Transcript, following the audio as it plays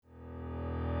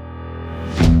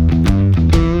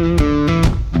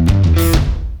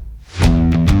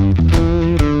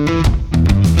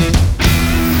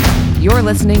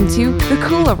listening to The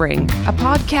Cooler Ring, a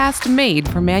podcast made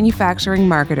for manufacturing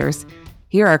marketers.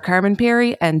 Here are Carmen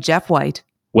Perry and Jeff White.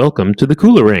 Welcome to The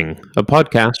Cooler Ring, a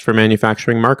podcast for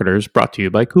manufacturing marketers brought to you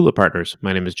by Cooler Partners.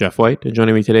 My name is Jeff White, and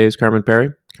joining me today is Carmen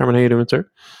Perry. Carmen, how you doing, sir?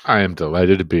 I am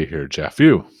delighted to be here, Jeff.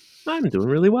 You? I'm doing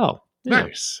really well. Yeah.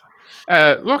 Nice.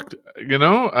 Look,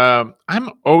 I'm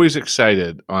always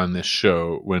excited on this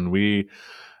show when we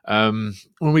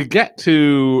get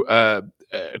to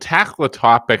tackle a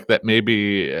topic that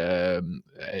maybe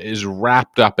is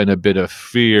wrapped up in a bit of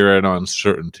fear and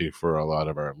uncertainty for a lot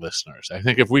of our listeners. I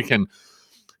think if we can,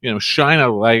 shine a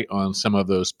light on some of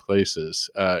those places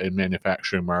in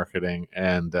manufacturing marketing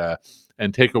and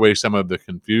take away some of the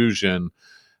confusion,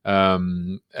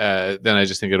 then I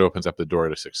just think it opens up the door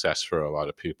to success for a lot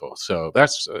of people. So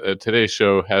that's today's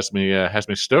show has me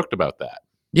stoked about that.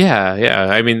 Yeah.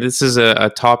 I mean, this is a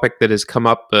topic that has come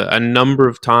up a number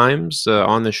of times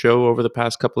on the show over the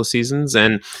past couple of seasons,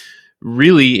 and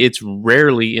really, it's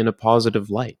rarely in a positive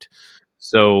light.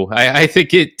 So I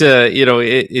think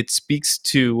it speaks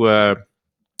to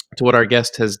what our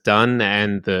guest has done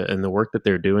and the work that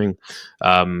they're doing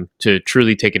to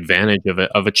truly take advantage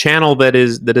of a channel that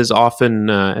is often,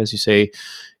 as you say,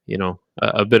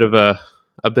 a bit of a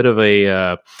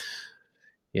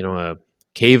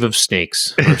cave of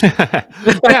snakes.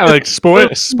 Yeah, like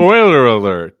spoiler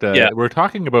alert. We're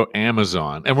talking about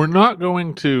Amazon, and we're not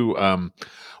going to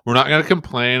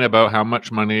complain about how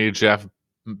much money Jeff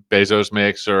Bezos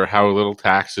makes or how little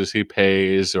taxes he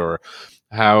pays or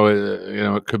how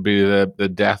it could be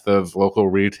the death of local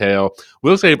retail.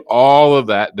 We'll save all of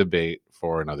that debate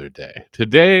for another day.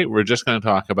 Today, we're just going to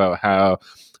talk about how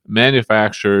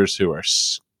manufacturers who are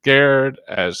scared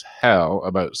as hell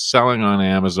about selling on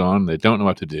Amazon, they don't know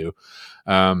what to do.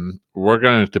 We're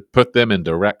going to put them in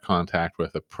direct contact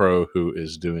with a pro who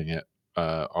is doing it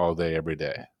all day, every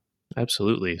day.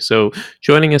 Absolutely. So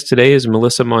joining us today is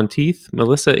Melissa Monteith.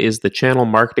 Melissa is the channel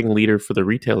marketing leader for the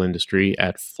retail industry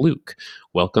at Fluke.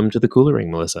 Welcome to the Cooler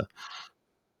Ring, Melissa.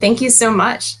 Thank you so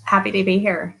much. Happy to be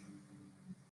here.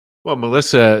 Well,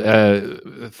 Melissa,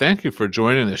 thank you for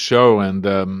joining the show, and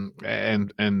I'm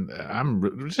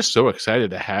just so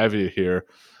excited to have you here.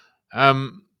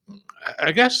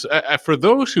 I guess for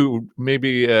those who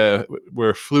maybe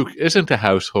where Fluke isn't a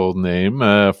household name,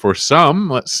 for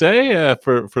some, let's say,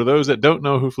 for those that don't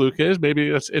know who Fluke is,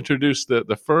 maybe let's introduce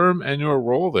the firm and your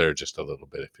role there just a little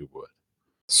bit, if you would.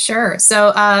 Sure.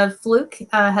 So Fluke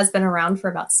has been around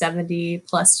for about 70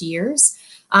 plus years.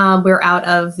 We're out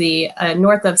of the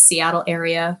north of Seattle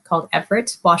area called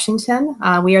Everett, Washington.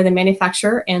 We are the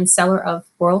manufacturer and seller of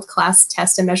world-class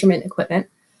test and measurement equipment.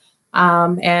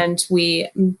 And we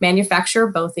manufacture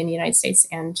both in the United States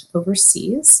and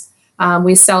overseas.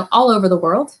 We sell all over the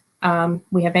world.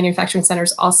 We have manufacturing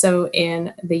centers also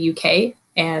in the UK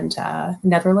and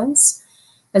Netherlands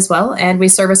as well. And we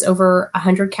service over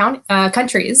 100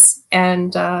 countries.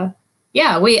 And our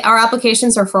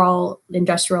applications are for all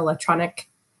industrial electronic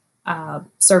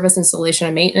service, installation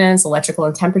and maintenance, electrical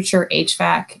and temperature,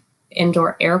 HVAC,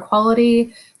 indoor air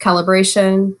quality,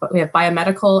 calibration, but we have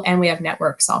biomedical and we have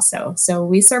networks also. So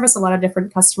we service a lot of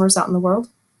different customers out in the world.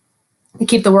 We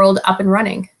keep the world up and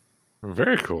running.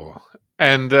 Very cool.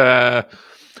 And I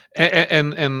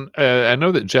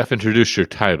know that Jeff introduced your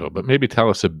title, but maybe tell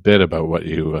us a bit about what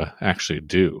you actually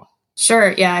do.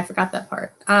 Sure. Yeah, I forgot that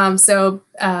part. So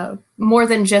more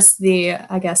than just the,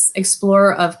 I guess,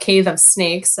 explorer of cave of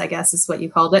snakes, I guess is what you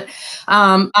called it.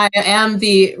 I am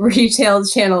the retail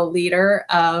channel leader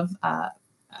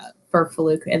for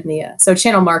Fluke. So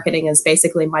channel marketing is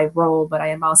basically my role, but I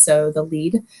am also the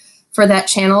lead for that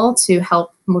channel to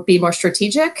help be more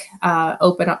strategic,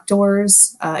 open up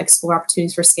doors, explore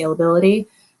opportunities for scalability.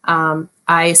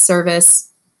 I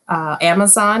service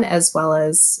Amazon as well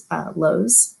as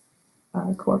Lowe's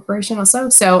corporation also.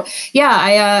 So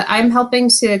I'm helping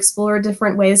to explore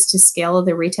different ways to scale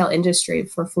the retail industry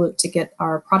for Fluke to get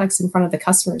our products in front of the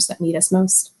customers that need us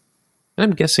most.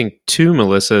 I'm guessing too,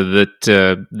 Melissa,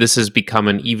 that this has become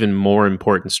an even more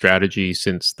important strategy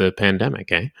since the pandemic,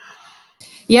 eh?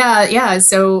 Yeah.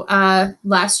 So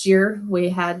last year we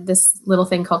had this little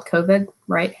thing called COVID,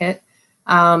 right, hit.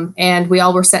 And we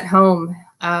all were sent home.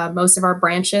 Most of our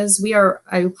branches, we are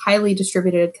a highly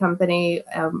distributed company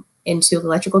into the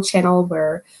electrical channel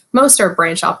where most are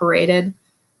branch operated.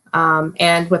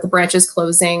 And with the branches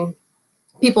closing,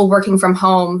 people working from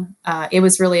home, it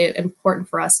was really important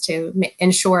for us to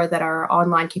ensure that our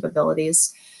online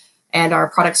capabilities and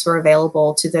our products were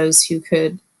available to those who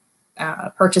could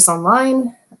purchase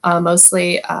online.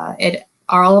 Mostly it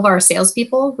all of our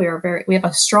salespeople, we have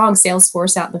a strong sales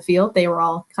force out in the field. They were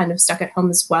all kind of stuck at home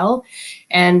as well.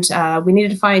 And we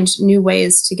needed to find new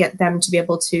ways to get them to be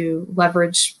able to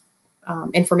leverage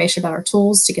information about our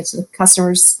tools to get to the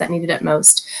customers that needed it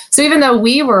most. So even though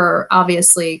we were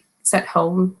obviously sent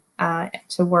home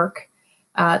to work,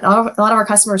 a lot of our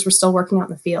customers were still working out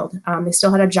in the field. They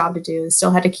still had a job to do. They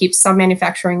still had to keep some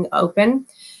manufacturing open.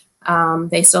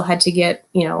 They still had to get,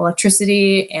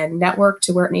 electricity and network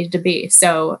to where it needed to be.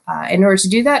 So in order to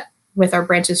do that, with our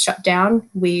branches shut down,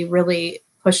 we really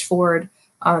pushed forward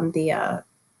on the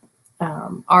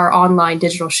our online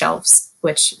digital shelves,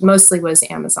 which mostly was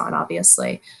Amazon,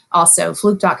 obviously. Also,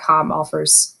 Fluke.com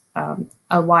offers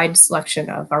a wide selection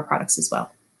of our products as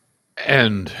well.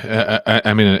 And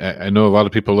I mean, I know a lot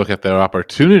of people look at their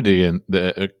opportunity in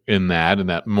that, and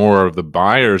that more of the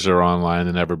buyers are online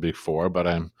than ever before. But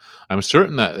I'm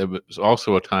certain that it was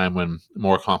also a time when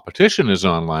more competition is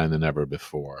online than ever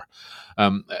before.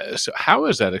 So, how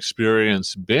has that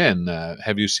experience been?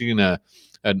 Have you seen an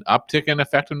uptick in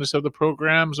effectiveness of the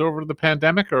programs over the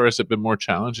pandemic, or has it been more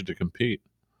challenging to compete?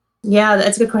 Yeah,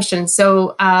 that's a good question.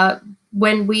 So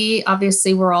when we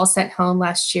obviously were all sent home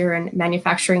last year and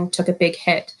manufacturing took a big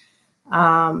hit,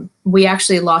 we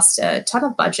actually lost a ton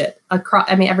of budget.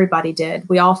 Everybody did.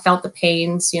 We all felt the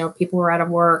pains. People were out of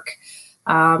work.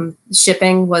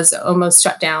 Shipping was almost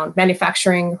shut down.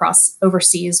 Manufacturing across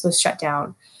overseas was shut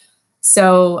down.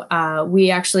 So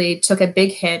we actually took a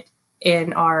big hit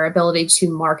in our ability to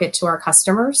market to our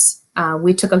customers.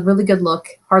 We took a really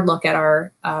hard look at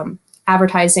our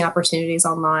advertising opportunities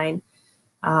online,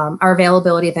 our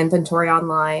availability of inventory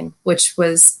online, which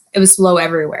was low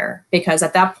everywhere, because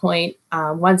at that point,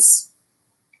 once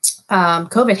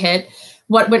COVID hit,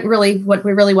 what went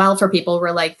really well for people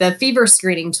were like the fever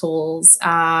screening tools,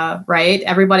 right?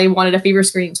 Everybody wanted a fever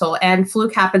screening tool, and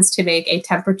Fluke happens to make a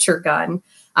temperature gun,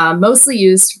 mostly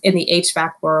used in the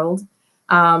HVAC world.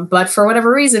 But for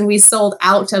whatever reason, we sold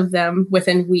out of them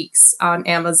within weeks on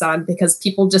Amazon because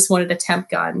people just wanted a temp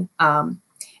gun.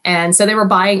 And so they were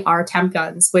buying our temp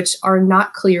guns, which are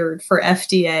not cleared for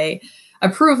FDA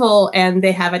approval. And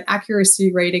they have an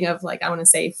accuracy rating of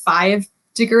 5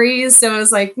 degrees. So it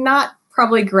was not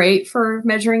probably great for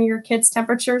measuring your kids'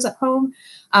 temperatures at home.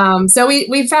 So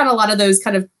we found a lot of those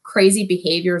kind of crazy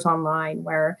behaviors online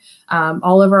where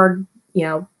all of our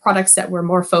products that were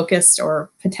more focused or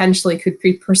potentially could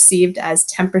be perceived as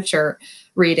temperature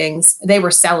readings, they were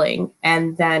selling.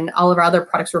 And then all of our other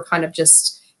products were kind of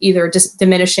just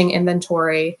diminishing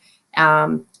inventory.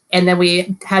 And then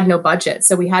we had no budget.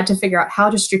 So we had to figure out how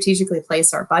to strategically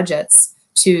place our budgets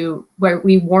to where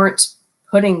we weren't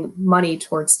putting money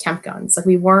towards temp guns.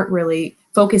 We weren't really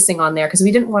focusing on there because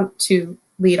we didn't want to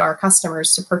lead our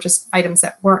customers to purchase items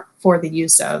that weren't for the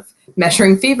use of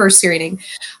measuring fever screening.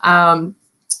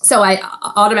 So I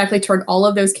automatically turned all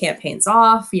of those campaigns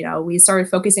off. We started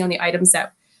focusing on the items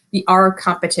that our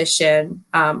competition,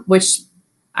 which,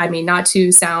 not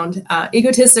to sound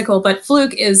egotistical, but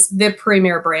Fluke is the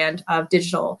premier brand of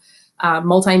digital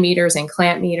multimeters and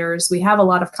clamp meters. We have a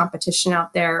lot of competition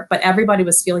out there, but everybody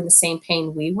was feeling the same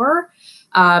pain we were.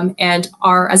 And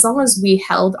as long as we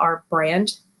held on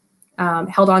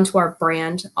to our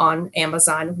brand on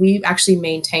Amazon, we actually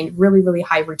maintained really, really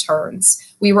high returns.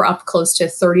 We were up close to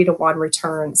 30-to-1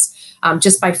 returns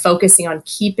just by focusing on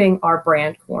keeping our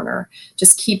brand corner,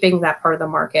 just keeping that part of the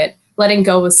market, letting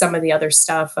go with some of the other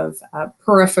stuff of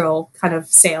peripheral kind of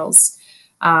sales.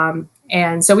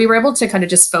 And so we were able to kind of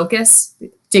just focus,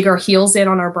 dig our heels in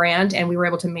on our brand, and we were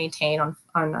able to maintain on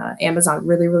Amazon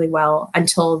really, really well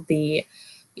until the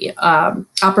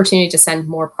opportunity to send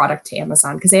more product to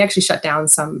Amazon, because they actually shut down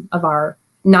some of our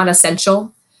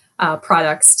non-essential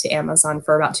products to Amazon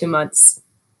for about 2 months.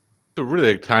 So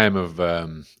really a time of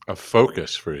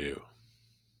focus for you.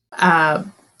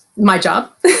 My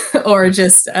job, or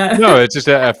just no, it's just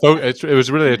it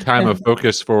was really a time of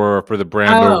focus for the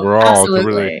brand overall.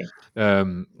 Absolutely. To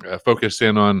really focus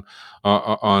in on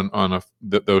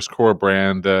those core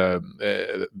brand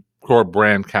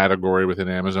category within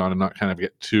Amazon, and not kind of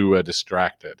get too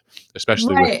distracted,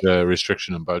 especially with the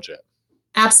restriction in budget.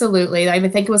 Absolutely. I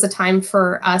think it was a time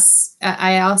for us.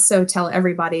 I also tell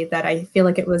everybody that I feel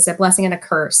like it was a blessing and a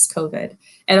curse, COVID.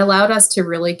 It allowed us to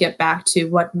really get back to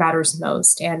what matters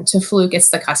most. And to Fluke,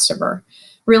 it's the customer.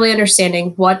 Really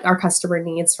understanding what our customer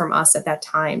needs from us at that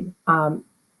time.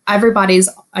 Everybody's,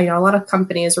 a lot of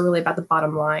companies are really about the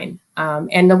bottom line.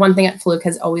 And the one thing at Fluke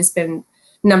has always been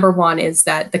number one is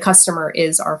that the customer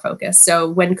is our focus. So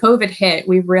when COVID hit,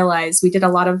 we realized we did a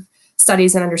lot of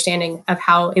studies and understanding of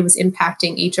how it was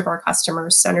impacting each of our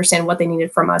customers to understand what they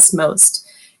needed from us most.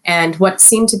 And what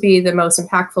seemed to be the most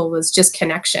impactful was just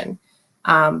connection.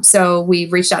 So we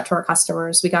reached out to our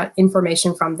customers. We got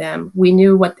information from them. We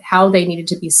knew how they needed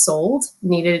to be sold,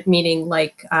 meaning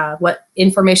like what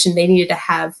information they needed to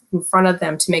have in front of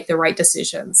them to make the right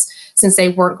decisions, since they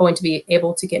weren't going to be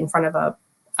able to get in front of a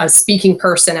speaking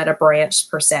person at a branch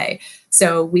per se.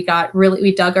 So we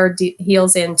dug our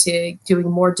heels into doing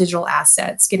more digital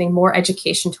assets, getting more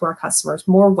education to our customers,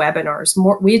 more webinars.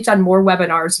 We've done more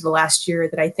webinars over the last year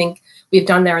that I think we've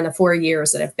done there in the 4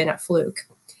 years that I've been at Fluke.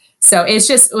 So it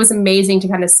was amazing to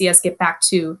kind of see us get back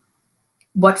to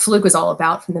what Fluke was all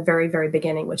about from the very, very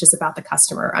beginning, which is about the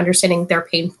customer, understanding their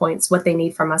pain points, what they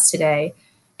need from us today.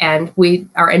 And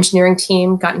our engineering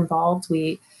team got involved.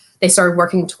 They started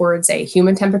working towards a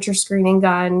human temperature screening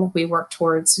gun. We worked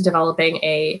towards developing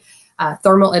a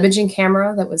thermal imaging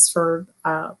camera that was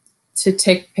to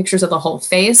take pictures of the whole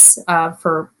face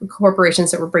for corporations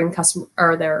that were bringing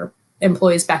their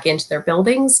employees back into their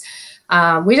buildings.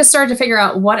 We just started to figure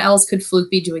out what else could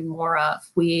Fluke be doing more of.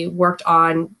 We worked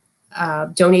on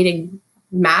donating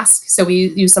masks. So we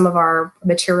used some of our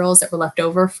materials that were left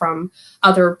over from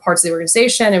other parts of the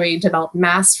organization, and we developed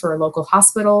masks for local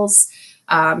hospitals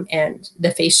and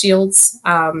the face shields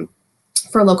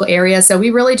for local areas. So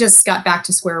we really just got back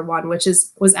to square one, which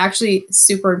was actually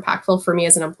super impactful for me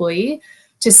as an employee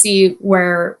to see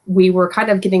where we were kind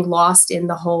of getting lost in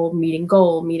the whole meeting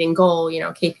goal,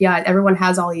 KPI. Everyone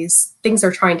has all these things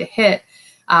they're trying to hit.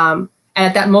 And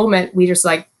at that moment, we just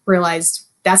realized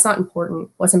that's not important.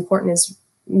 What's important is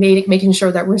making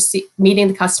sure that we're meeting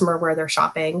the customer where they're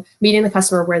shopping, meeting the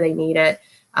customer where they need it,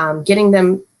 getting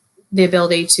them the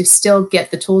ability to still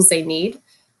get the tools they need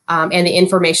and the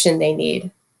information they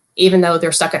need, even though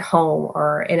they're stuck at home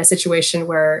or in a situation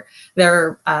where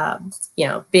they're,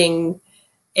 being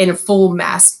in full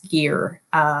mask gear.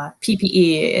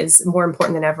 PPE is more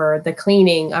important than ever. The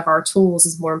cleaning of our tools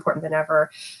is more important than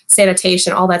ever.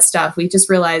 Sanitation, all that stuff. We just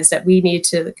realized that we need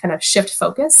to kind of shift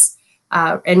focus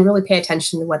and really pay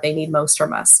attention to what they need most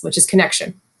from us, which is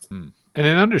connection. And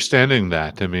in understanding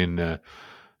that, I mean,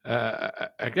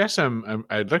 I guess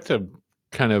I'd like to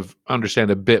kind of understand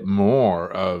a bit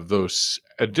more of those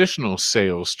additional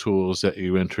sales tools that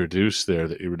you introduced there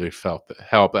that you really felt that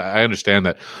helped. I understand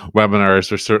that webinars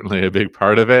are certainly a big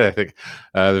part of it. I think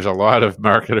there's a lot of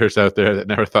marketers out there that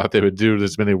never thought they would do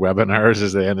as many webinars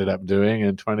as they ended up doing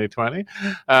in 2020.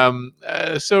 But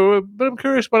I'm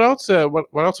curious, what else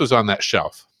was on that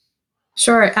shelf?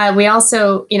 Sure. We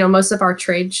also, most of our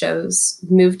trade shows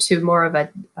moved to more of a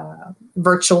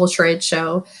virtual trade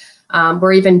show.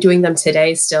 We're even doing them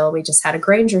today still. We just had a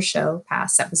Granger show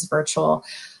pass that was virtual.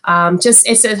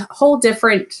 It's a whole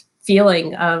different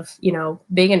feeling of,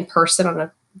 being in person on a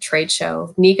trade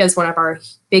show. NECA is one of our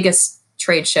biggest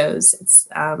trade shows. It's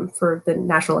for the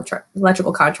National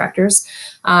Electrical Contractors.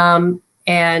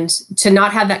 And to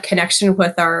not have that connection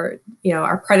with our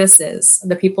apprentices,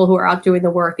 the people who are out doing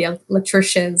the work, the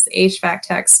electricians, the HVAC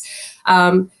techs,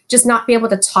 just not be able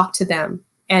to talk to them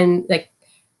and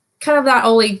kind of not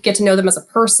only get to know them as a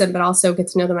person, but also get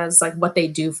to know them as what they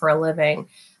do for a living,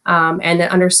 and then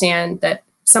understand that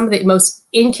some of the most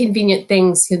inconvenient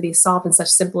things can be solved in such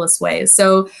simplest ways.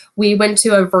 So we went to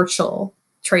a virtual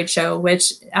trade show,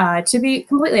 which, to be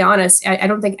completely honest, I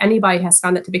don't think anybody has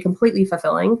found it to be completely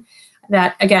fulfilling.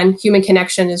 That, again, human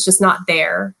connection is just not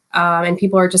there. And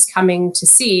people are just coming to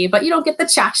see, but you don't get the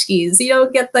tchotchkes, you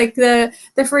don't get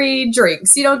the free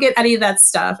drinks, you don't get any of that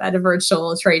stuff at a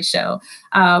virtual trade show.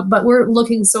 But we're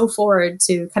looking so forward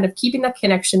to kind of keeping that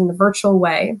connection in the virtual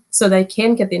way so they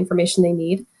can get the information they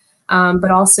need,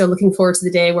 but also looking forward to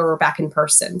the day where we're back in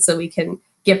person so we can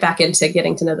get back into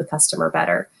getting to know the customer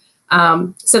better.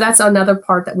 So that's another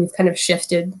part that we've kind of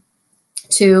shifted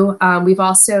to. We've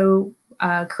also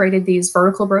created these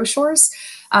vertical brochures,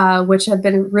 which have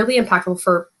been really impactful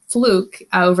for Fluke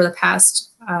over the past,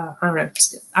 I want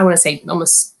to say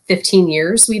almost 15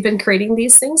 years. We've been creating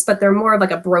these things, but they're more of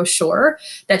a brochure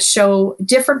that show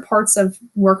different parts of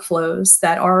workflows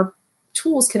that our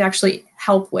tools can actually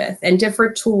help with, and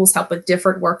different tools help with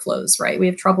different workflows, right? We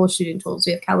have troubleshooting tools,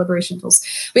 we have calibration tools,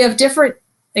 we have different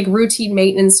routine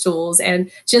maintenance tools,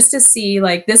 and just to see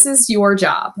this is your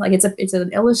job. It's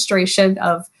an illustration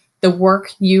of the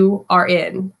work you are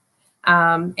in.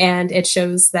 And it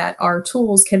shows that our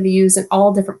tools can be used in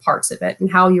all different parts of it,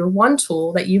 and how your one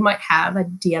tool that you might have, a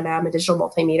DMM, a digital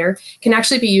multimeter, can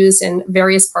actually be used in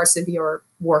various parts of your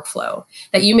workflow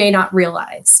that you may not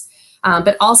realize.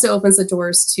 But also opens the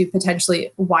doors to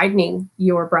potentially widening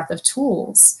your breadth of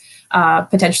tools.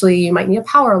 Potentially you might need a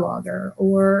power logger,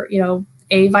 or,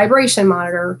 a vibration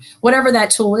monitor, whatever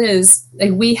that tool is,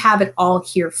 like, we have it all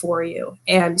here for you.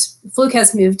 And Fluke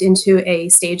has moved into a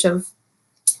stage of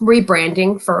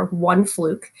rebranding for One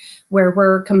Fluke, where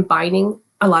we're combining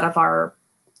a lot of our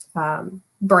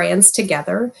brands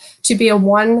together to be a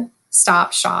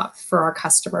one-stop shop for our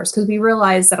customers, because we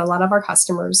realize that a lot of our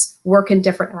customers work in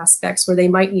different aspects where they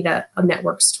might need a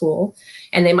networks tool,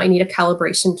 and they might need a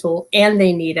calibration tool, and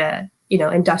they need a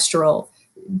industrial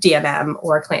DMM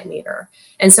or a clamp meter.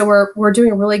 And so we're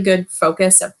doing a really good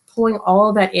focus of pulling all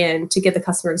of that in to give the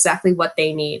customer exactly what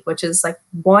they need, which is like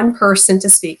one person to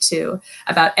speak to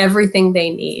about everything they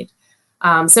need.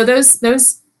 So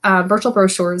those virtual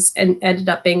brochures ended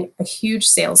up being a huge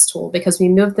sales tool, because we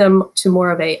moved them to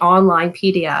more of a online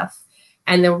PDF.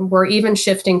 And then we're even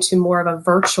shifting to more of a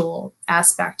virtual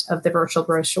aspect of the virtual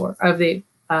brochure, of the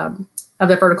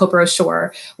vertical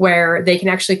brochure, where they can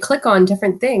actually click on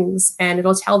different things and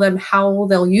it'll tell them how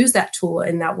they'll use that tool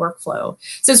in that workflow.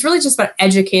 So it's really just about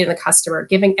educating the customer,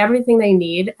 giving everything they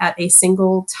need at a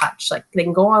single touch. Like, they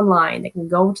can go online, they can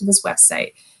go to this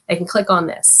website, they can click on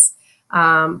this.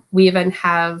 We even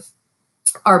have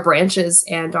our branches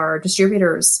and our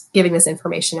distributors giving this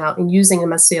information out and using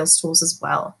them as sales tools as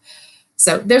well.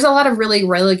 So there's a lot of really,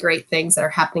 really great things that are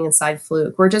happening inside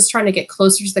Fluke. We're just trying to get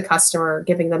closer to the customer,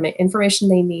 giving them the information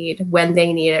they need, when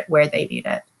they need it, where they need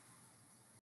it.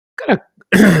 Got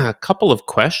a couple of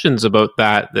questions about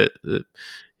that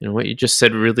what you just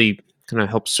said really kind of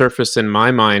helped surface in my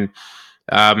mind.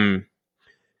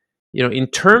 In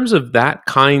terms of that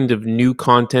kind of new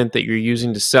content that you're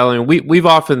using to sell, and we've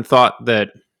often thought that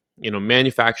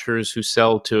manufacturers who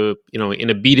sell to in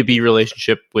a B2B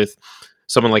relationship with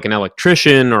someone like an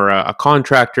electrician or a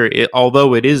contractor,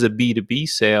 although it is a B2B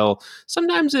sale,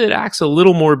 sometimes it acts a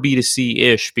little more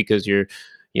B2C-ish, because you're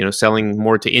selling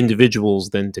more to individuals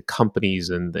than to companies,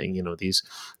 and these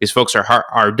folks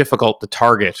are difficult to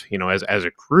target as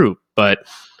a group. But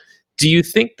do you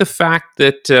think the fact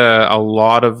that a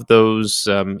lot of those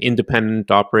independent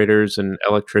operators and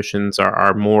electricians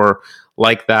are more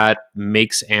like that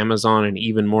makes Amazon an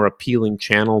even more appealing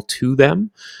channel to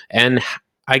them? And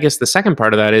I guess the second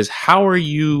part of that is, how are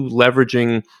you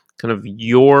leveraging kind of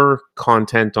your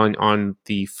content on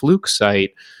the Fluke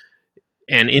site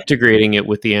and integrating it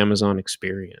with the Amazon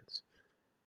experience?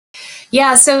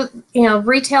 Yeah, so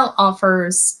retail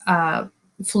offers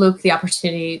Fluke the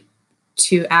opportunity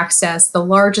to access the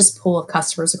largest pool of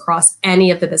customers across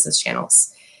any of the business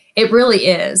channels. It really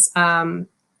is.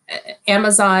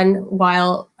 Amazon,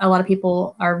 while a lot of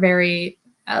people are very,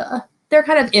 they're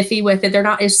kind of iffy with it, they're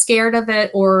not as scared of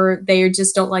it, or they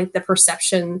just don't like the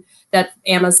perception that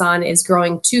Amazon is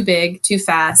growing too big, too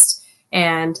fast,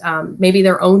 and maybe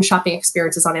their own shopping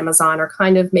experiences on Amazon are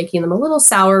kind of making them a little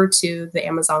sour to the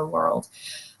Amazon world.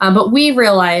 But we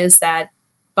realize that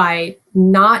by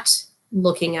not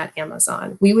looking at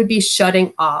Amazon, we would be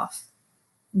shutting off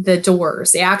the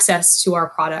doors, the access to our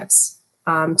products,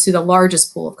 to the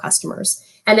largest pool of customers.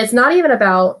 And it's not even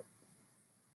about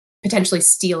potentially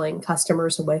stealing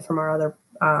customers away from our other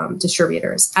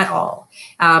distributors at all.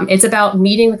 It's about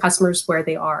meeting the customers where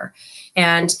they are.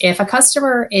 And if a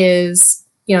customer is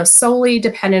solely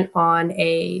dependent on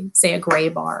say a Gray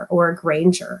Bar or a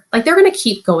Granger, like, they're going to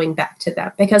keep going back to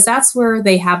them, because that's where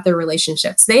they have their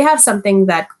relationships. They have something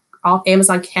that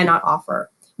Amazon cannot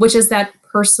offer, which is that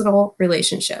personal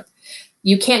relationship.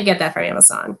 You can't get that from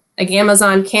Amazon. Like,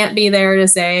 Amazon can't be there to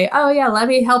say, oh yeah, let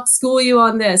me help school you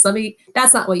on this.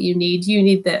 That's not what you need. You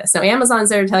need this. So Amazon's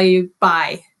there to tell you,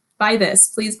 buy this,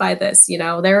 please buy this.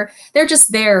 They're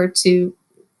just there to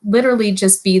literally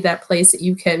just be that place that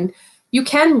you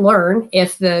can learn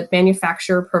if the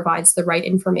manufacturer provides the right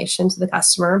information to the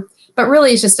customer. But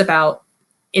really, it's just about,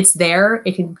 it's there.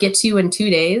 It can get to you in 2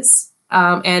 days.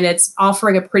 And it's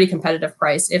offering a pretty competitive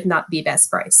price, if not the best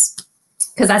price,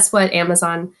 because that's what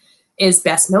Amazon is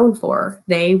best known for.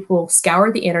 They will scour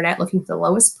the internet looking for the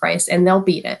lowest price, and they'll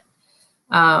beat it.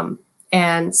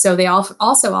 And so they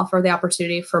also offer the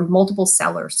opportunity for multiple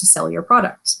sellers to sell your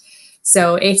product.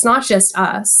 So it's not just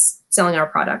us selling our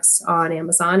products on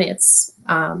Amazon. It's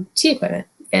tea equipment.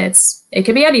 It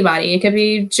could be anybody. It could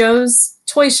be Joe's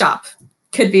Toy Shop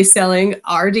could be selling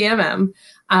our DMM.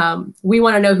 We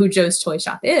want to know who Joe's Toy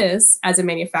Shop is as a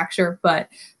manufacturer, but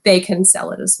they can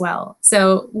sell it as well.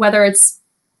 So whether it's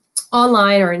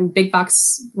online or in big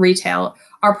box retail,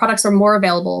 our products are more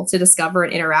available to discover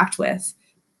and interact with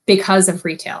because of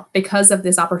retail, because of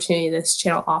this opportunity this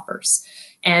channel offers.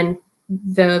 And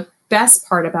the best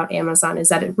part about Amazon is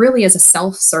that it really is a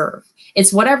self-serve.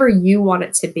 It's whatever you want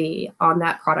it to be on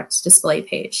that product display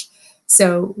page.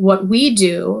 So what we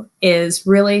do is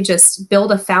really just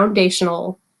build a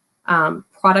foundational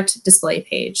product display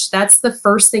page. That's the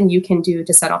first thing you can do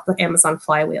to set off the Amazon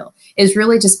flywheel, is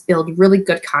really just build really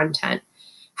good content,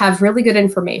 have really good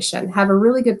information, have a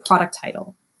really good product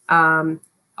title.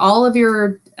 All of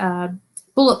your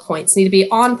bullet points need to be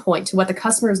on point to what the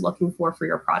customer is looking for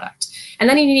your product. And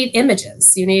then you need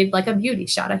images. You need like a beauty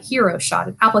shot, a hero shot,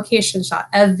 an application shot,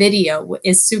 a video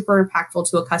is super impactful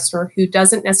to a customer who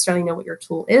doesn't necessarily know what your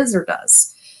tool is or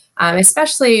does.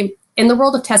 Especially in the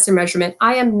world of test and measurement,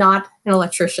 I am not an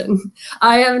electrician.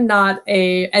 I am not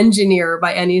an engineer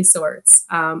by any sorts.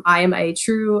 I am a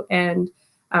true and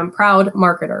proud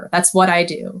marketer. That's what I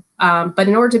do. But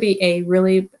in order to be a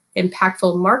really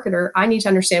impactful marketer, I need to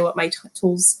understand what my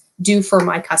tools do for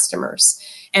my customers.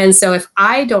 And so if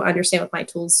I don't understand what my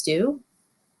tools do,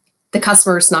 the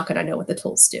customer is not going to know what the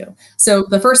tools do. So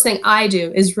the first thing I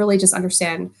do is really just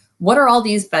understand, what are all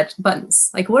these buttons?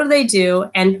 Like, what do they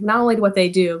do? And not only what they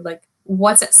do, like,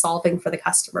 what's it solving for the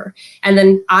customer? And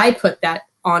then I put that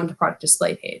on the product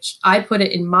display page. I put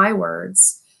it in my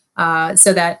words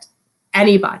so that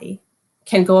anybody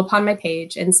can go upon my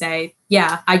page and say,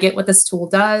 yeah, I get what this tool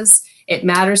does. It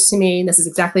matters to me. This is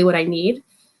exactly what I need.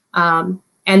 And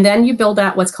then you build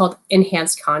out what's called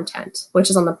enhanced content, which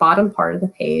is on the bottom part of the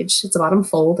page. It's the bottom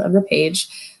fold of the page.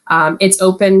 It's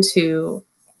open to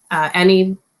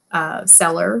any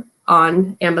seller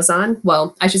on Amazon.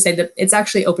 Well, I should say that it's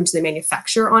actually open to the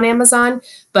manufacturer on Amazon,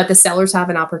 but the sellers have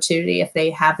an opportunity, if they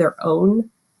have their own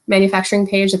manufacturing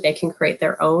page, that they can create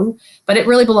their own. But it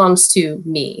really belongs to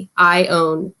me. I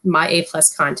own my A+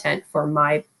 content for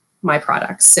my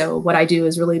products. So what I do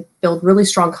is really build really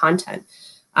strong content.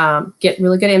 Get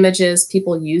really good images,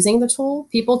 people using the tool.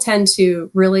 People tend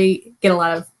to really get a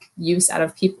lot of use out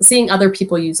of people seeing other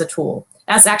people use a tool.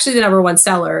 That's actually the number one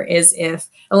seller, is if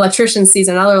an electrician sees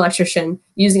another electrician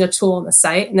using a tool on the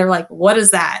site and they're like, what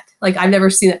is that? Like, I've never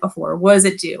seen it before. What does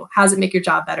it do? How does it make your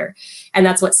job better? And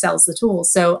that's what sells the tool.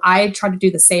 So I try to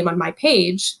do the same on my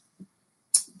page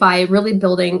by really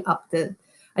building up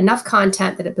enough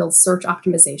content that it builds search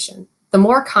optimization. The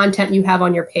more content you have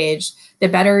on your page, the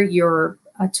better your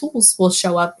tools will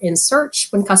show up in search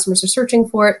when customers are searching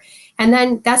for it. And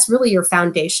then that's really your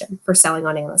foundation for selling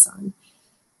on Amazon.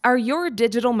 Are your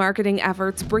digital marketing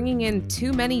efforts bringing in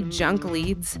too many junk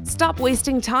leads? Stop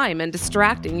wasting time and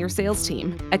distracting your sales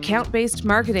team. Account-based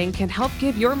marketing can help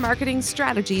give your marketing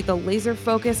strategy the laser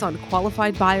focus on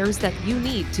qualified buyers that you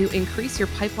need to increase your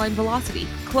pipeline velocity,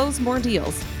 close more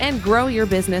deals, and grow your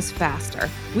business faster.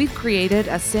 We've created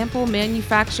a sample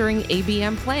manufacturing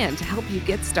ABM plan to help you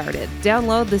get started.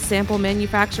 Download the sample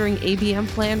manufacturing ABM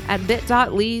plan at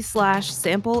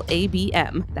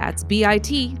bit.ly/sampleabm. That's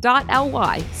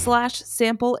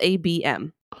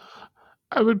bit.ly/sampleabm.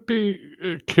 I would be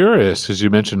curious, because you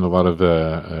mentioned a lot of,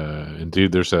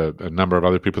 indeed, there's a number of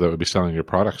other people that would be selling your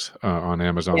products on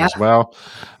Amazon as well.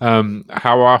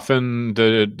 How often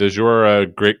does your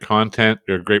great content,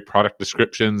 your great product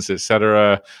descriptions,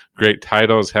 etc., great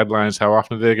titles, headlines, how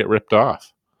often do they get ripped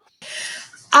off?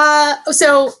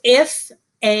 So if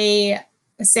a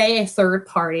third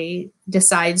party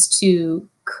decides to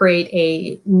create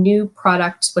a new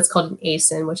product, what's called an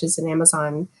ASIN, which is an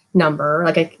Amazon number,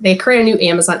 they create a new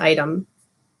Amazon item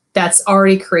that's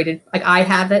already created, like I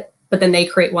have it, but then they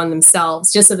create one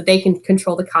themselves just so that they can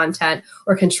control the content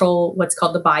or control what's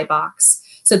called the buy box,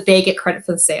 so they get credit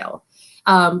for the sale.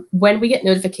 When we get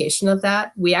notification of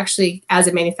that, we actually, as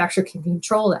a manufacturer, can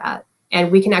control that,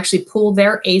 and we can actually pull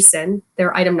their ASIN,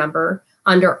 their item number,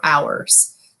 under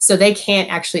ours. So they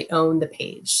can't actually own the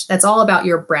page. That's all about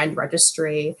your brand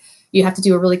registry. You have to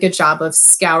do a really good job of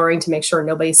scouring to make sure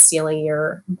nobody's stealing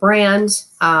your brand,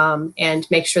 and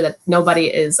make sure that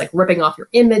nobody is like ripping off your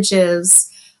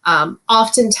images.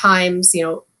 Oftentimes,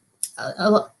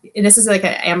 this is like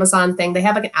an Amazon thing. They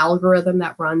have like an algorithm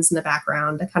that runs in the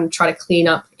background to kind of try to clean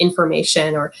up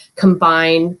information or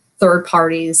combine third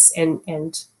parties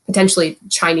and potentially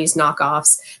Chinese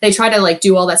knockoffs. They try to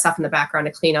do all that stuff in the background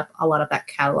to clean up a lot of that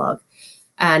catalog.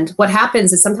 And what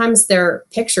happens is sometimes their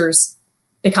pictures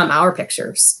become our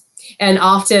pictures. And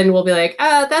often we'll be like,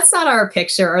 that's not our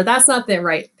picture, or that's not the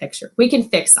right picture. We can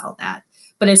fix all that.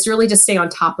 But it's really just staying on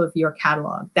top of your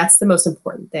catalog. That's the most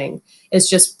important thing, is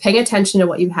just paying attention to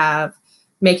what you have,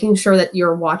 making sure that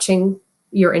you're watching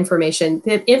your information.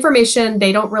 The information,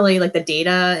 they don't really like the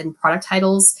data and product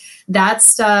titles. That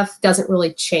stuff doesn't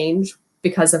really change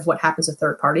because of what happens with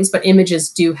third parties, but images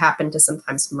do happen to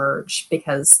sometimes merge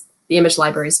because the image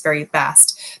library is very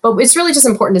vast. But it's really just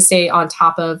important to stay on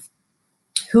top of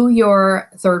who your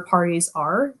third parties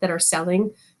are that are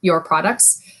selling your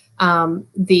products.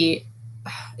 The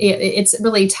it's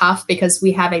really tough because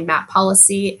we have a MAP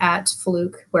policy at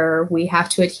Fluke where we have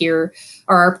to adhere,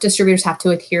 or our distributors have to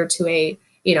adhere to a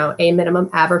minimum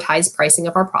advertised pricing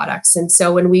of our products. And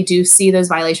so when we do see those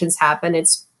violations happen,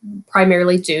 it's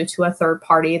primarily due to a third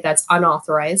party that's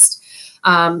unauthorized.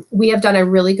 We have done a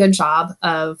really good job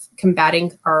of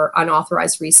combating our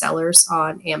unauthorized resellers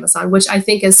on Amazon, which I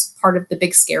think is part of the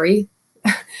big scary,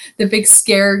 the big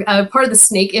scare, part of the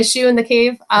snake issue in the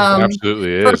cave. It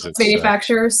absolutely For is.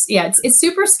 manufacturers, yeah, it's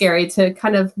super scary to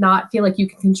kind of not feel like you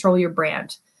can control your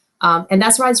brand. And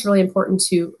that's why it's really important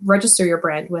to register your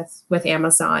brand with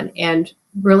Amazon and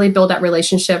really build that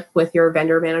relationship with your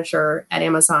vendor manager at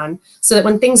Amazon so that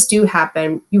when things do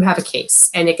happen, you have a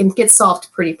case and it can get solved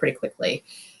pretty quickly.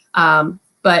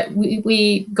 But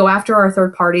we go after our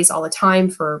third parties all the time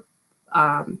for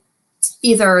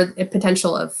either a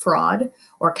potential of fraud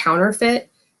or counterfeit.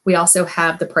 We also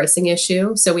have the pricing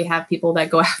issue. So we have people that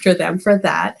go after them for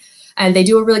that. And they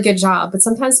do a really good job. But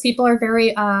sometimes people are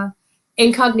very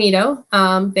incognito.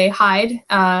 They hide,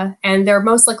 and they're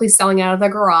most likely selling out of their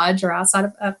garage or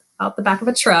outside of out the back of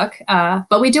a truck.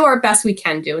 But we do our best we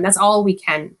can do, and that's all we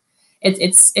can.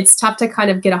 It's tough to kind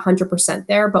of get 100%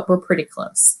 there, but we're pretty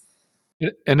close.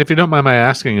 And if you don't mind my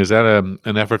asking, is that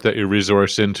an effort that you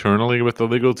resource internally with the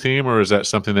legal team, or is that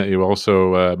something that you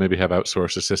also maybe have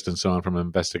outsourced assistance on from an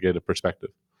investigative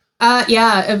perspective?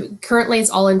 Currently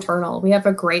it's all internal. We have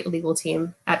a great legal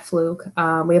team at Fluke.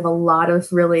 We have a lot of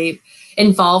really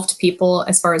involved people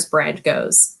as far as brand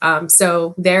goes.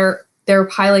 So they're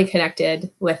highly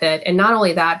connected with it. And not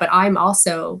only that, but I'm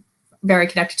also very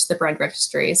connected to the brand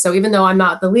registry. So even though I'm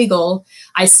not the legal,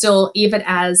 I still, even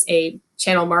as a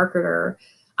channel marketer,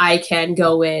 I can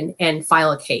go in and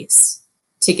file a case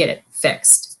to get it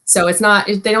fixed. So it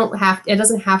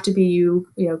doesn't have to be you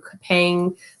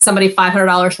paying somebody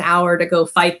 $500 an hour to go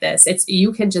fight this.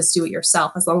 You can just do it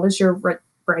yourself. As long as your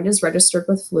brand is registered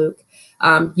with Fluke,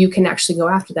 you can actually go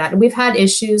after that. And we've had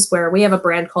issues where we have a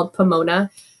brand called Pomona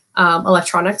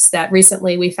Electronics that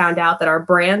recently we found out that our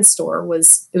brand store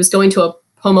was going to a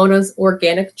Pomona's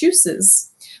organic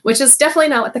juices, which is definitely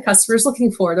not what the customer's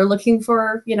looking for. They're looking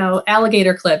for,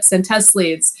 alligator clips and test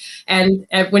leads. And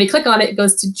when you click on it, it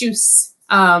goes to juice.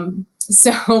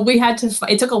 So we had to,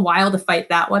 it took a while to fight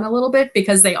that one a little bit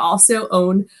because they also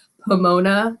own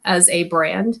Pomona as a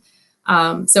brand.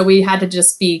 So we had to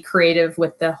just be creative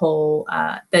with the whole,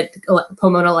 that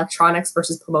Pomona Electronics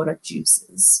versus Pomona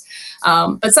juices.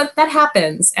 But so that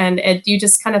happens and you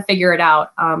just kind of figure it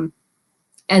out.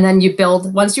 And then you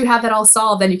build, once you have that all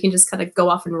solved, then you can just kind of go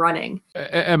off and running.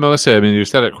 And Melissa, I mean, you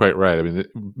said it quite right. I mean,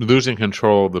 losing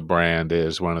control of the brand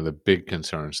is one of the big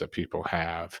concerns that people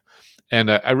have.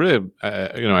 And I really,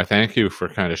 I thank you for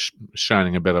kind of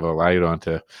shining a bit of a light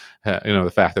onto,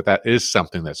 the fact that is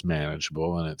something that's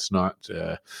manageable and it's not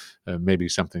maybe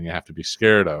something you have to be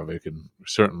scared of. You can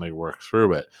certainly work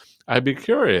through it. I'd be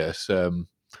curious,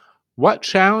 what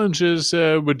challenges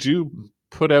would you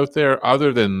put out there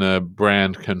other than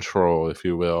brand control, if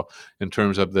you will, in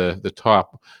terms of the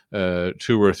top 2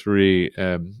 or 3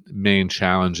 main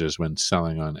challenges when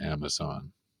selling on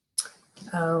Amazon?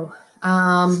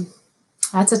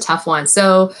 That's a tough one.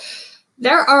 So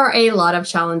there are a lot of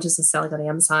challenges with selling on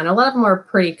Amazon. A lot of them are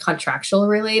pretty contractual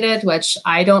related, which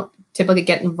I don't typically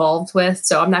get involved with.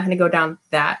 So I'm not going to go down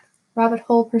that rabbit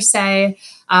hole per se.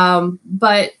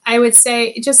 But I would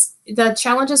say just the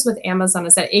challenges with Amazon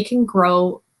is that it can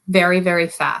grow very, very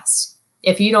fast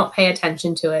if you don't pay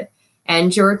attention to it.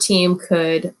 And your team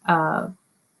could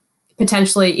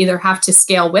potentially either have to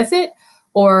scale with it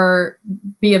or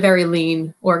be a very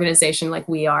lean organization like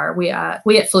we are. We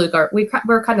at Fluke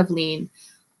we're kind of lean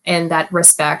in that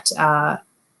respect.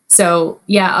 So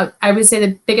yeah, I would say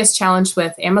the biggest challenge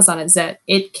with Amazon is that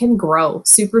it can grow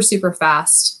super, super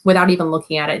fast without even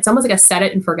looking at it. It's almost like a set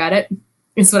it and forget it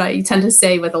is what I tend to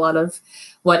say with a lot of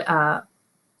what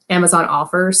Amazon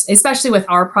offers, especially with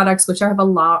our products, which have a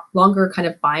lot longer kind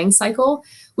of buying cycle.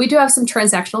 We do have some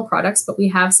transactional products, but we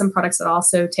have some products that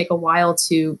also take a while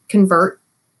to convert.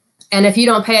 And if you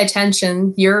don't pay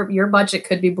attention, your budget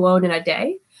could be blown in a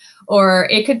day, or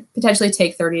it could potentially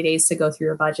take 30 days to go through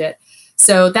your budget.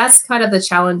 So that's kind of the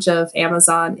challenge of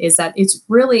Amazon, is that it's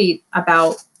really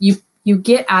about you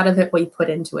get out of it what you put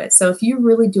into it. So if you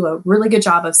really do a really good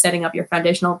job of setting up your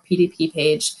foundational PDP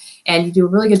page, and you do a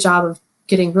really good job of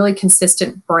getting really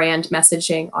consistent brand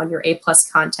messaging on your A+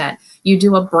 content, you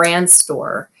do a brand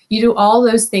store, you do all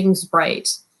those things right,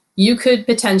 you could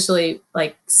potentially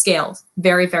scale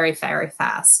very, very, very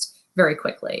fast, very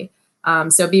quickly.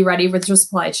 So be ready with your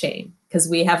supply chain. because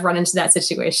we have run into that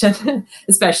situation,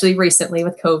 especially recently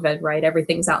with COVID, right?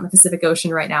 Everything's out in the Pacific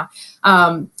Ocean right now.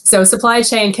 So supply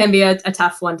chain can be a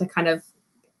tough one to kind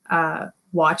of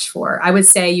watch for. I would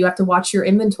say you have to watch your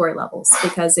inventory levels,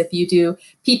 because if you do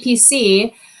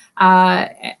PPC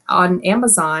on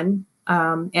Amazon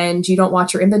and you don't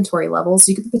watch your inventory levels,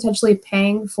 you could be potentially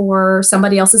paying for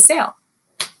somebody else's sale.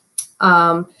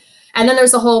 And then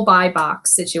there's the whole buy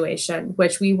box situation,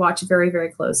 which we watch very, very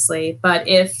closely. But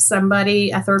if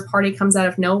a third party comes out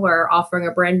of nowhere offering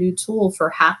a brand new tool for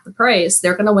half the price,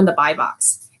 they're going to win the buy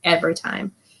box every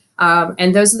time.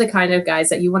 And those are the kind of guys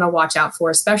that you want to watch out for,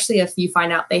 especially if you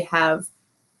find out they have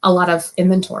a lot of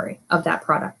inventory of that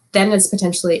product. Then it's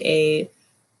potentially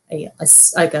a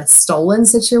stolen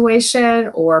situation,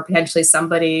 or potentially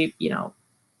somebody,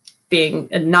 being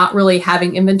not really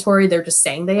having inventory. They're just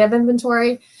saying they have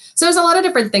inventory. So there's a lot of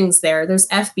different things there. There's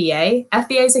FBA.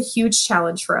 FBA is a huge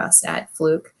challenge for us at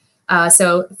Fluke.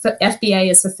 So FBA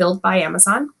is fulfilled by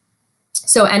Amazon.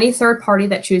 So any third party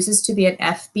that chooses to be an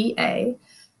FBA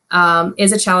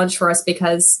is a challenge for us,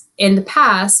 because in the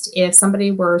past, if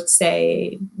somebody were,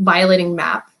 say, violating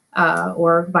MAP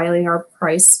or violating our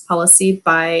price policy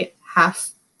by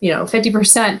half,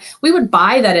 50%, we would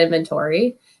buy that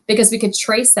inventory, because we could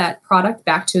trace that product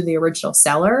back to the original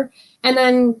seller, and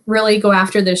then really go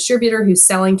after the distributor who's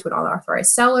selling to an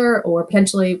unauthorized seller, or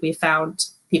potentially we found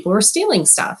people were stealing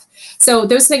stuff. So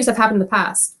those things have happened in the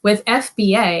past. With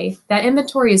FBA, that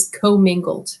inventory is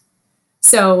commingled.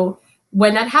 So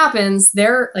when that happens,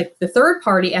 the third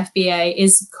party FBA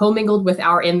is commingled with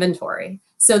our inventory.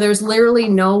 So there's literally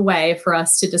no way for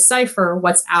us to decipher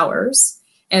what's ours,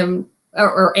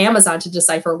 or Amazon to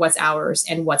decipher what's ours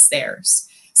and what's theirs.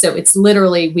 So it's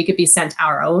literally, we could be sent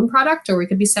our own product, or we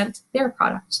could be sent their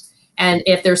product. And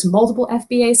if there's multiple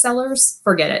FBA sellers,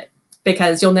 forget it,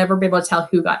 because you'll never be able to tell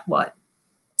who got what.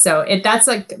 So that's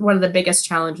like one of the biggest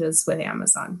challenges with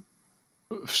Amazon.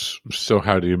 So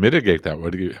how do you mitigate that?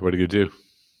 What do you do?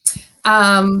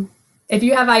 If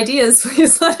you have ideas,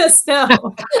 please let us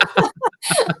know.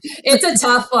 It's a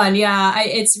tough one. Yeah,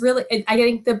 I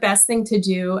think the best thing to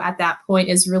do at that point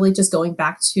is really just going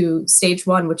back to stage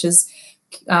one, which is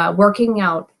working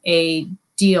out a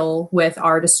deal with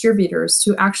our distributors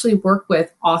to actually work with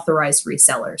authorized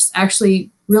resellers, actually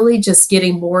really just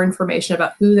getting more information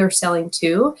about who they're selling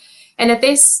to. And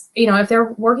if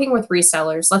they're working with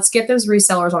resellers, let's get those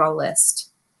resellers on a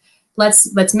list.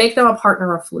 Let's make them a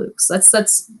partner of Fluke's.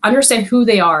 Let's understand who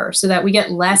they are, so that we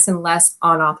get less and less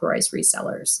unauthorized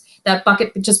resellers. That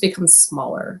bucket just becomes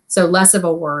smaller, so less of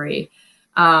a worry.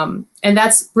 And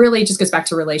that's really just goes back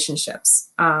to relationships.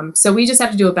 So we just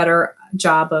have to do a better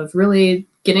job of really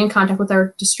getting in contact with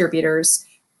our distributors,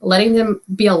 letting them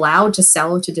be allowed to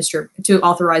sell to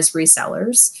authorized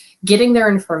resellers, getting their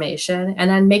information,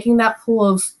 and then making that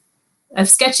pool of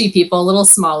sketchy people a little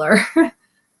smaller.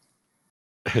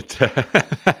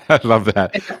 I love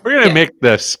that. We're going to make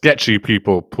the sketchy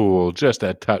people pool just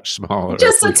a touch smaller.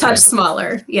 Just a touch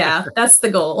smaller. Yeah, that's the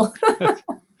goal.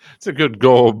 It's a good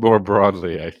goal more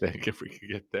broadly, I think, if we could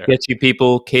get there. Sketchy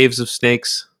people, caves of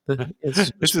snakes.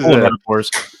 This is metaphors.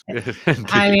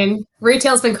 I mean,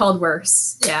 retail's been called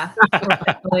worse. Yeah, we're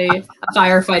definitely a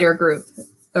firefighter group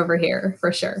over here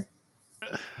for sure.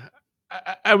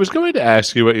 I was going to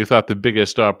ask you what you thought the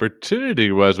biggest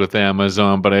opportunity was with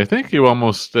Amazon, but I think you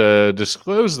almost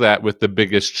disclosed that with the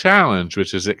biggest challenge,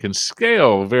 which is it can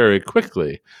scale very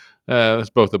quickly. That's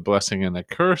both a blessing and a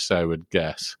curse, I would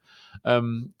guess.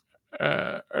 Are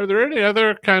there any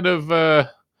other kind of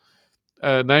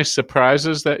nice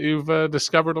surprises that you've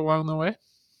discovered along the way?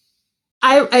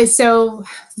 That's a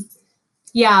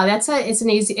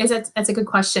good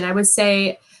question. I would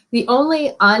say the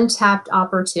only untapped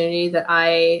opportunity that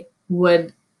I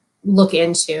would look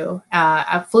into,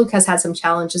 Fluke has had some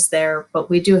challenges there, but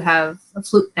we do have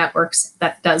Fluke Networks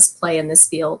that does play in this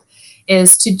field,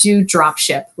 is to do drop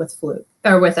ship with Fluke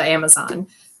or with Amazon.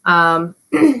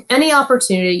 Any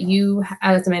opportunity you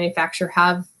as a manufacturer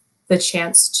have the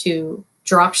chance to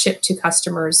drop ship to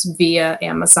customers via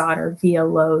Amazon or via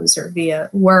Lowe's or via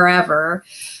wherever,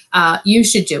 you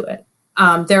should do it.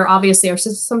 There obviously are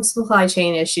some supply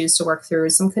chain issues to work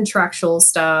through, some contractual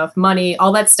stuff, money,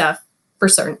 all that stuff for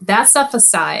certain. That stuff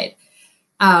aside,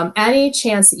 any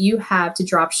chance that you have to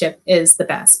drop ship is the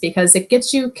best, because it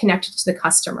gets you connected to the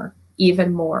customer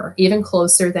even more, even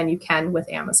closer than you can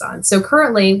with Amazon. So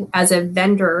currently, as a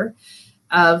vendor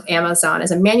of Amazon,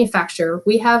 as a manufacturer,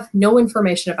 we have no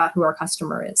information about who our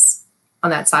customer is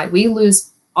on that side. We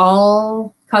lose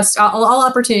all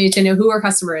opportunity to know who our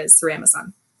customer is through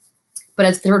Amazon. But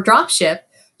as through dropship,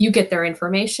 You get their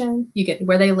information, you get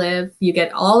where they live, you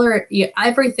get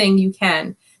everything you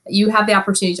can. You have the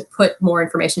opportunity to put more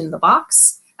information in the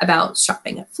box about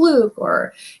shopping at Fluke,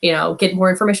 or, get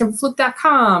more information from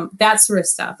fluke.com, that sort of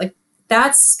stuff. Like,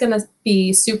 that's going to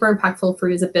be super impactful for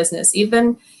you as a business,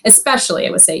 even especially, I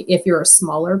would say, if you're a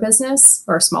smaller business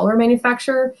or a smaller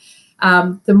manufacturer.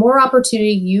 The more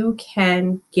opportunity you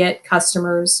can get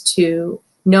customers to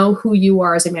know who you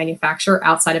are as a manufacturer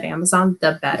outside of Amazon,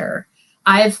 the better.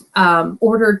 I've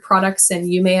ordered products,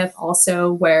 and you may have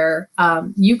also, where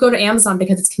you go to Amazon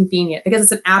because it's convenient, because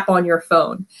it's an app on your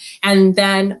phone. And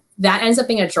then that ends up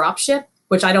being a drop ship,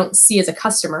 which I don't see as a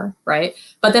customer, right?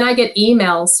 But then I get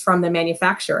emails from the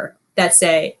manufacturer that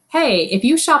say, hey, if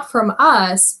you shop from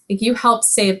us, if you help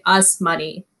save us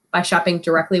money by shopping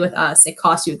directly with us, it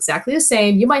costs you exactly the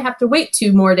same. You might have to wait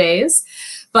 2 more days,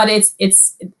 but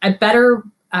it's a better,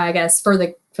 I guess, for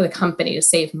the company to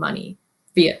save money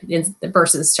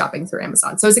versus shopping through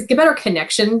Amazon. So it's a better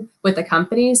connection with the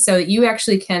company, so that you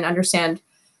actually can understand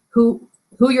who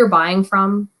you're buying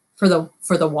from for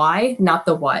the why, not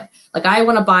the what. Like, I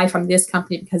want to buy from this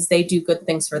company because they do good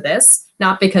things for this,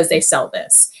 not because they sell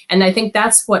this. And I think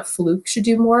that's what Fluke should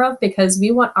do more of, because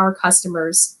we want our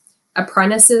customers,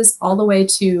 apprentices all the way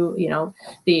to,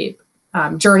 the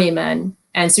journeymen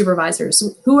and supervisors,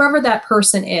 whoever that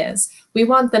person is, we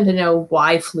want them to know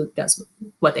why Fluke does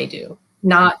what they do,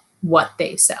 not what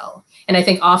they sell. And I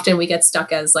think often we get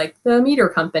stuck as like the meter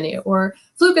company, or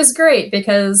Fluke is great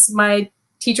because my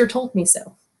teacher told me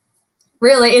so.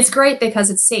 Really, it's great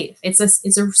because it's safe. It's a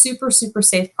super, super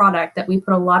safe product that we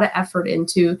put a lot of effort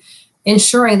into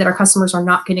ensuring that our customers are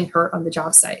not getting hurt on the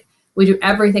job site. We do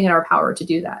everything in our power to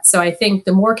do that. So I think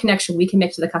the more connection we can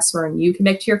make to the customer, and you can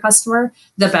make to your customer,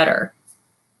 the better.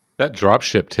 That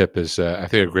dropship tip is, I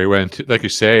think, a great way. And like you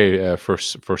say, for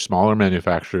smaller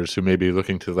manufacturers who may be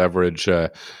looking to leverage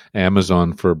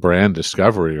Amazon for brand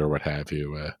discovery or what have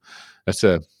you, that's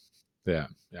yeah.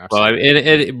 Well,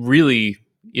 it really,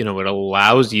 it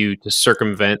allows you to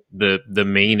circumvent the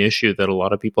main issue that a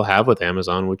lot of people have with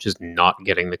Amazon, which is not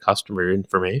getting the customer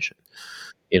information.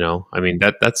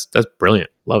 That's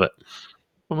brilliant. Love it.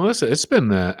 Well, Melissa, it's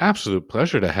been an absolute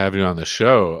pleasure to have you on the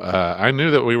show. I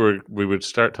knew that we would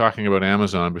start talking about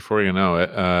Amazon before you know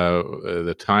it.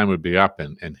 The time would be up,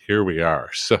 and here we are.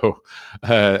 So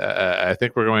I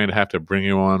think we're going to have to bring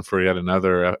you on for yet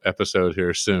another episode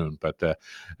here soon. But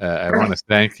I want to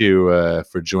thank you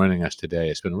for joining us today.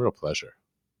 It's been a real pleasure.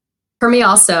 For me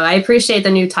also. I appreciate the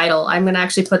new title. I'm going to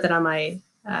actually put that on my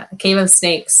Cave of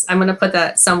Snakes. I'm going to put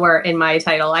that somewhere in my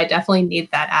title. I definitely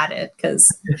need that added, because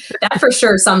that for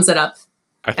sure sums it up.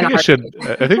 I think we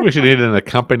should need an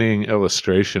accompanying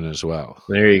illustration as well.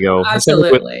 There you go.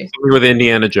 Absolutely. Something with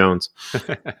Indiana Jones.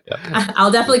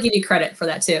 I'll definitely give you credit for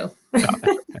that too.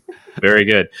 Very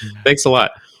good. Thanks a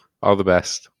lot. All the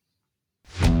best.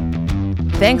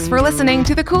 Thanks for listening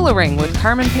to The Cooler Ring with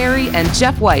Carmen Perry and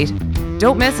Jeff White.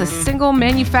 Don't miss a single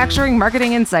manufacturing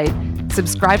marketing insight.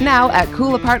 Subscribe now at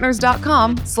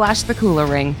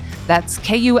KulaPartners.com/thecoolerring. That's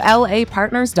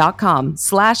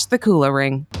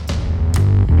KULAPartners.com/thecoolerring.